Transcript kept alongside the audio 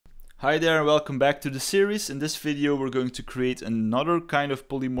Hi there and welcome back to the series. In this video we're going to create another kind of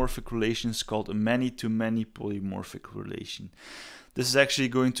polymorphic relations called a many-to-many polymorphic relation. This is actually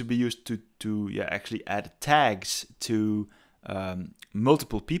going to be used to actually add tags to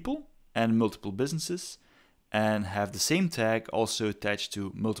multiple people and multiple businesses, and have the same tag also attached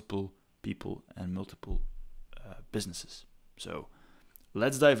to multiple people and multiple businesses. So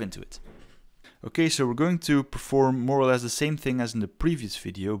let's dive into it. Okay, so we're going to perform more or less the same thing as in the previous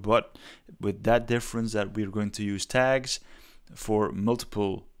video, but with that difference that we're going to use tags for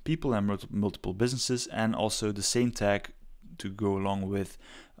multiple people and multiple businesses, and also the same tag to go along with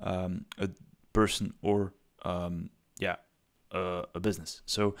a person or a business.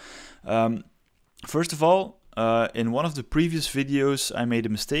 So first of all, in one of the previous videos I made a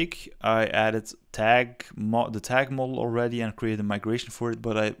mistake. I added the tag model already and created a migration for it,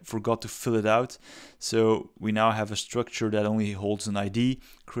 but I forgot to fill it out. So we now have a structure that only holds an ID,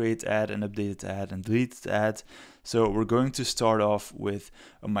 create add and updated add and deleted add. So we're going to start off with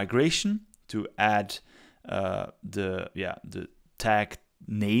a migration to add the tag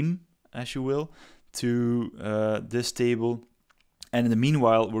name, as you will, to this table. And in the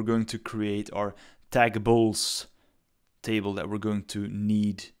meanwhile, we're going to create our tagables table that we're going to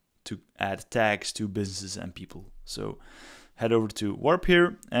need to add tags to businesses and people. So head over to Warp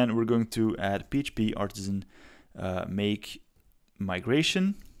here, and we're going to add PHP artisan make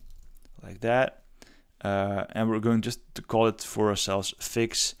migration like that, and we're going just to call it for ourselves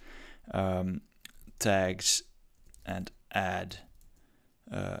fix tags and add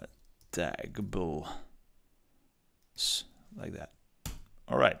tagables like that.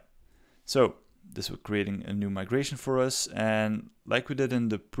 All right, so this was creating a new migration for us, and like we did in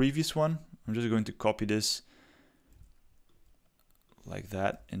the previous one, I'm just going to copy this like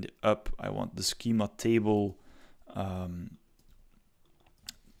that. In the up, I want the schema table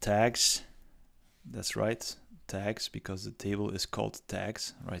tags. That's right, tags, because the table is called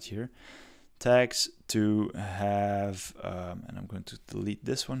tags right here. Tags to have, and I'm going to delete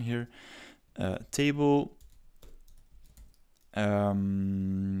this one here, table.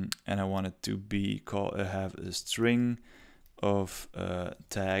 And I want it to be have a string of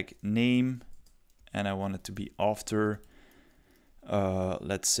tag name, and I want it to be after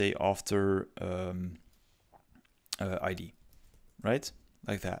let's say after ID, right?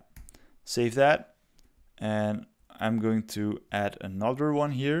 Like that. Save that, and I'm going to add another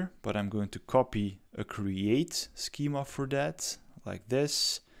one here, but I'm going to copy a create schema for that, like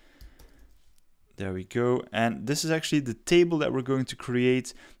this. There we go. And this is actually the table that we're going to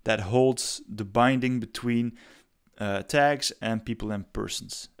create that holds the binding between tags and people and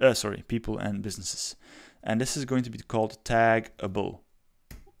persons. People and businesses. And this is going to be called tagable.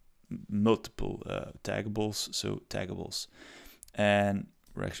 Multiple tagables, so tagables. And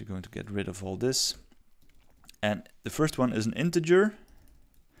we're actually going to get rid of all this. And the first one is an integer.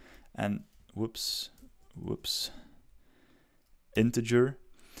 And integer.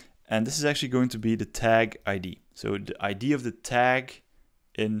 And this is actually going to be the tag ID. So the ID of the tag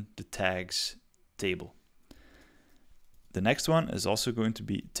in the tags table. The next one is also going to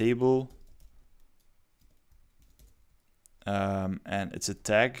be table. And it's a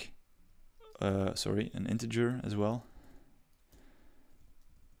tag, an integer as well.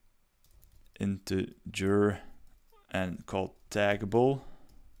 Integer, and called tagable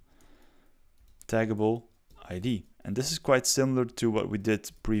ID. And this is quite similar to what we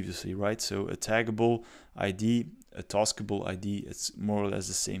did previously, right? So a tagable ID, a taskable ID, it's more or less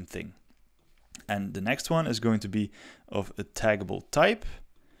the same thing. And the next one is going to be of a tagable type,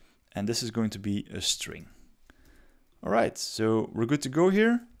 and this is going to be a string. All right, so we're good to go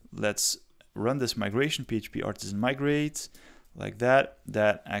here. Let's run this migration, PHP artisan migrate, like that.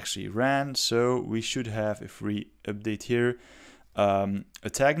 That actually ran, so we should have, if we update here, a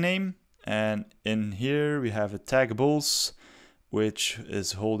tag name. And in here we have a tagables, which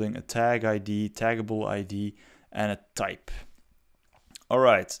is holding a tag ID, tagable ID, and a type. All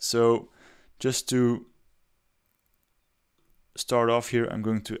right, so just to start off here, I'm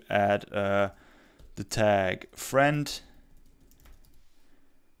going to add the tag friend.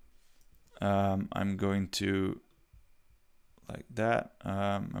 I'm going to, like that,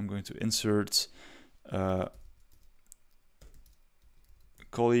 I'm going to insert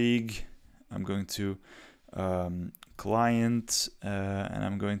colleague. I'm going to client, and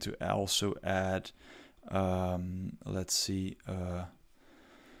I'm going to also add, let's see,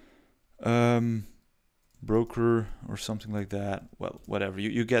 broker or something like that. Well, whatever,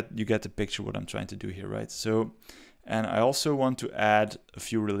 you get the picture what I'm trying to do here, right? So, and I also want to add a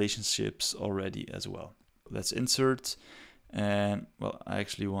few relationships already as well. Let's insert, And well, I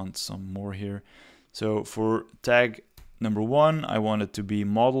actually want some more here. So for tag number 1, I want it to be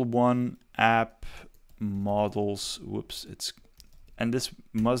model1 app models. Whoops, and this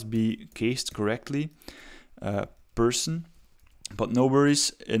must be cased correctly. Person, but no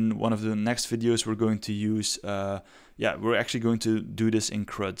worries. In one of the next videos, we're going to use, we're actually going to do this in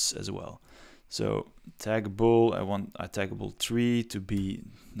CRUDs as well. So taggable, I want a taggable 3 to be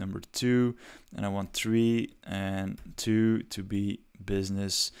number 2, and I want 3 and 2 to be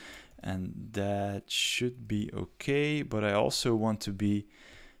business, and that should be okay. But I also want to be,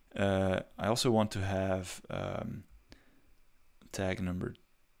 I also want to have tag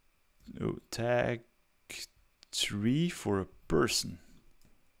 3 for a person.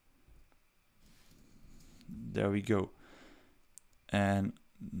 There we go. And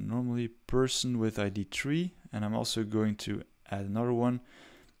normally person with ID 3, and I'm also going to add another one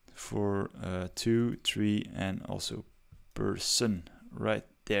for 2, 3, and also person right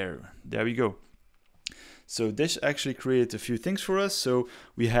there. There we go. So this actually created a few things for us. So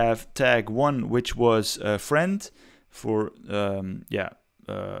we have tag 1, which was a friend for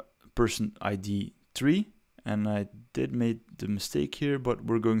person ID 3, and I did make the mistake here, but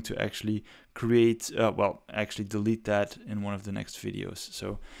we're going to actually create, actually delete that in one of the next videos.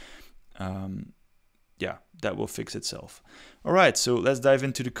 So that will fix itself. All right, so let's dive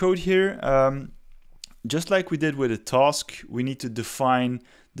into the code here. Just like we did with a task, we need to define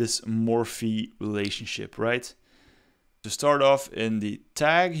this morphy relationship, right? To start off in the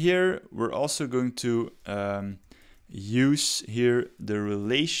tag here, we're also going to use here the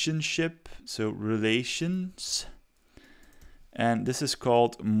relationship, so relations, and this is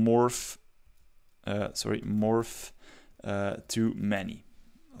called morph to many,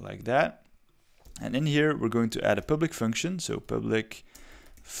 like that. And in here we're going to add a public function, so public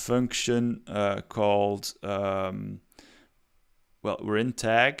function called we're in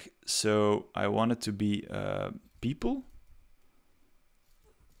tag, so I want it to be people,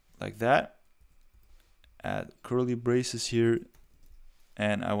 like that. Add curly braces here,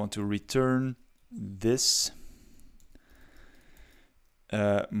 and I want to return this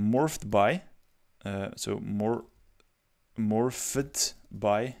morphed by, morphed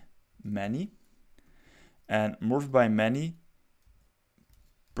by many, and morphed by many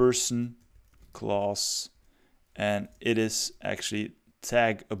person class, and it is actually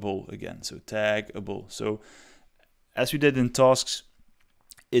taggable again, so taggable. So as we did in tasks,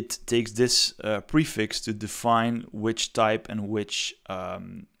 it takes this prefix to define which type and which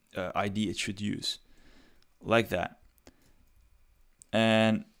ID it should use, like that.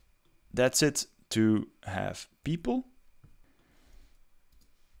 And that's it to have people.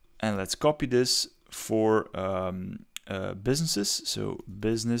 And let's copy this for businesses, so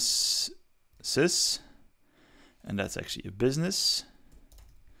businesses, and that's actually a business,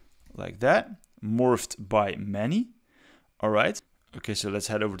 like that, morphed by many. All right. Okay, so let's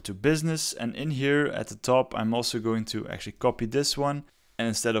head over to business, and in here at the top, I'm also going to actually copy this one, and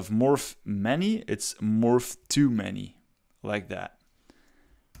instead of morph many, it's morph to many, like that.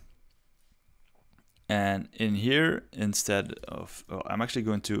 And in here, instead of, I'm actually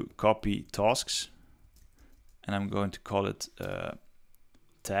going to copy tasks, and I'm going to call it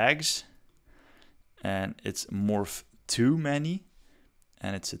tags, and it's morph to many,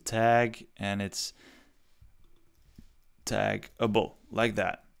 and it's a tag, and it's taggable, like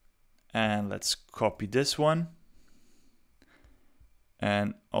that. And let's copy this one,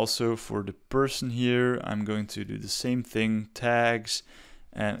 and also for the person here, I'm going to do the same thing, tags,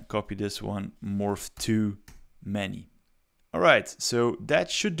 and copy this one, morph to many. All right, so that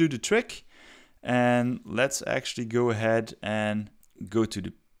should do the trick. And let's actually go ahead and go to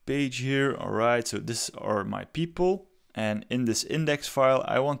the page here. All right, so these are my people, and in this index file,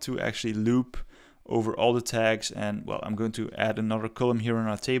 I want to actually loop over all the tags, and well, I'm going to add another column here on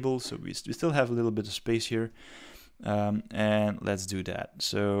our table, so we still have a little bit of space here, and let's do that.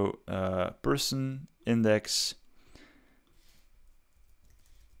 So person index,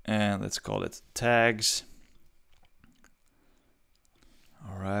 and let's call it tags.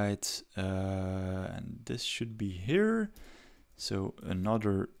 All right, and this should be here, so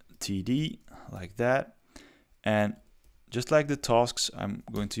another TD, like that. And just like the tasks, I'm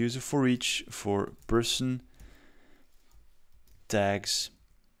going to use a for each for person, tags,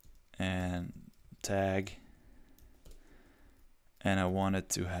 and tag. And I want it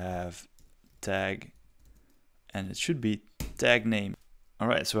to have tag, and it should be tag name. All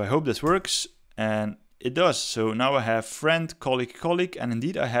right, so I hope this works, and it does. So now I have friend, colleague, and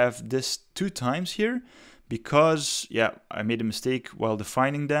indeed I have this 2 times here because, yeah, I made a mistake while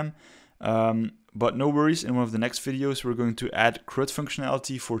defining them. But no worries, in one of the next videos, we're going to add CRUD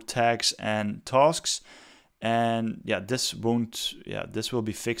functionality for tags and tasks. And yeah, this will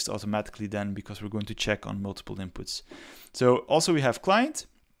be fixed automatically then, because we're going to check on multiple inputs. So also we have client.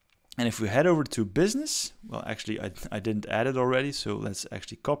 And if we head over to business, well, actually I didn't add it already. So let's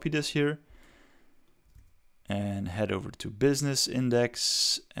actually copy this here and head over to business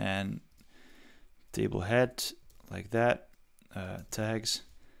index and table head like that. Tags.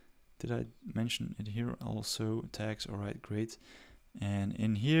 Did I mention it here also? Tags. All right, great. And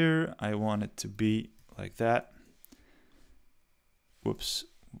in here, I want it to be like that. Whoops.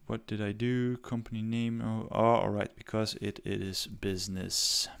 What did I do? Company name. Oh, all right, because it is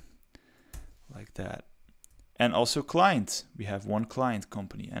business. Like that. And also client. We have one client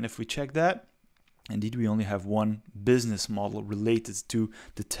company. And if we check that, indeed, we only have one business model related to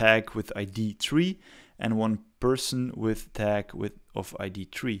the tag with ID 3 and one person with tag of ID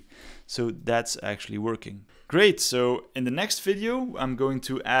 3. So that's actually working. Great. So in the next video, I'm going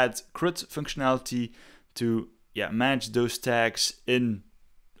to add CRUD functionality to manage those tags in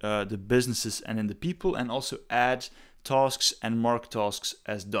the businesses and in the people, and also add tasks and mark tasks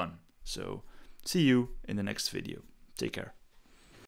as done. So see you in the next video. Take care.